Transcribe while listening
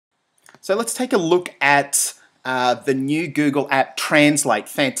So let's take a look at the new Google app Translate.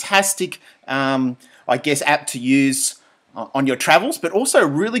 Fantastic, I guess, app to use on your travels, but also a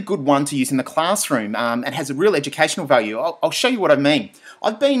really good one to use in the classroom and has a real educational value. I'll show you what I mean.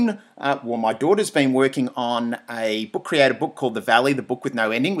 I've been, well, my daughter's been working on a book creator book called The Valley, the book with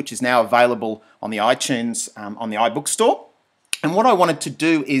no ending, which is now available on the iTunes, on the iBook store. And what I wanted to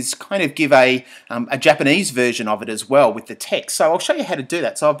do is kind of give a Japanese version of it as well with the text. So I'll show you how to do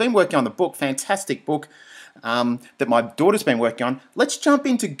that. So I've been working on the book, fantastic book that my daughter's been working on. Let's jump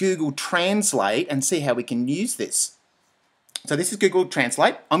into Google Translate and see how we can use this. So this is Google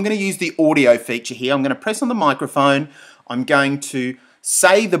Translate. I'm going to use the audio feature here. I'm going to press on the microphone. I'm going to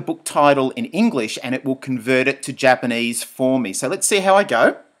say the book title in English and it will convert it to Japanese for me. So let's see how I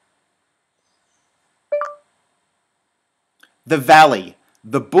go. The Valley,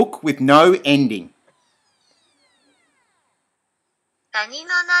 the book with no ending. 谷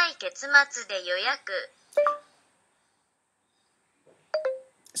のない結末で予約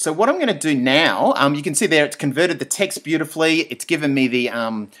So what I'm going to do now, you can see there it's converted the text beautifully. It's given me the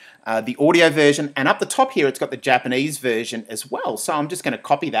audio version, and up the top here it's got the Japanese version as well. So I'm just going to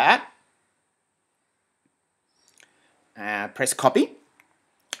copy that. Press copy.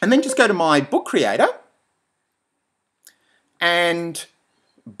 And then just go to my book creator. And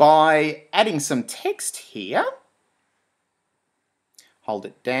by adding some text here, hold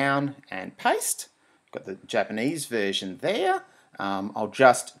it down and paste. Got the Japanese version there. I'll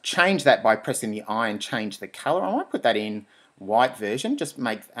just change that by pressing the I and change the color. I might put that in white version. Just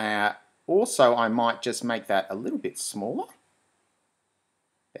make also I might just make that a little bit smaller.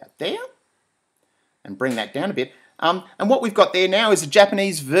 About there. And bring that down a bit. And what we've got there now is a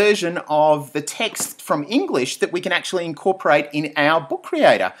Japanese version of the text from English that we can actually incorporate in our book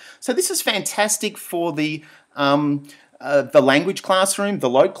creator. So this is fantastic for the language classroom, the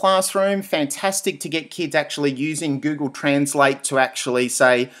LOTE classroom. Fantastic to get kids actually using Google Translate to actually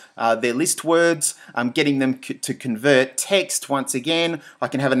say their list words, getting them to convert text. Once again, I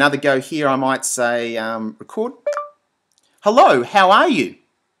can have another go here. I might say, record. Hello, how are you?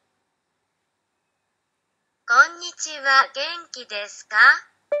 こんにちは、元気ですか?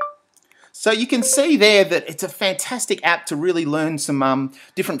 So you can see there that it's a fantastic app to really learn some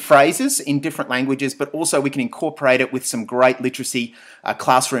different phrases in different languages, but also we can incorporate it with some great literacy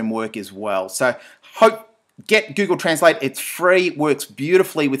classroom work as well. So get Google Translate. It's free, works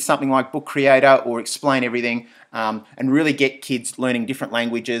beautifully with something like Book Creator or Explain Everything, and really get kids learning different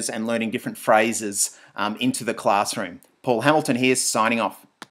languages and learning different phrases into the classroom. Paul Hamilton here, signing off.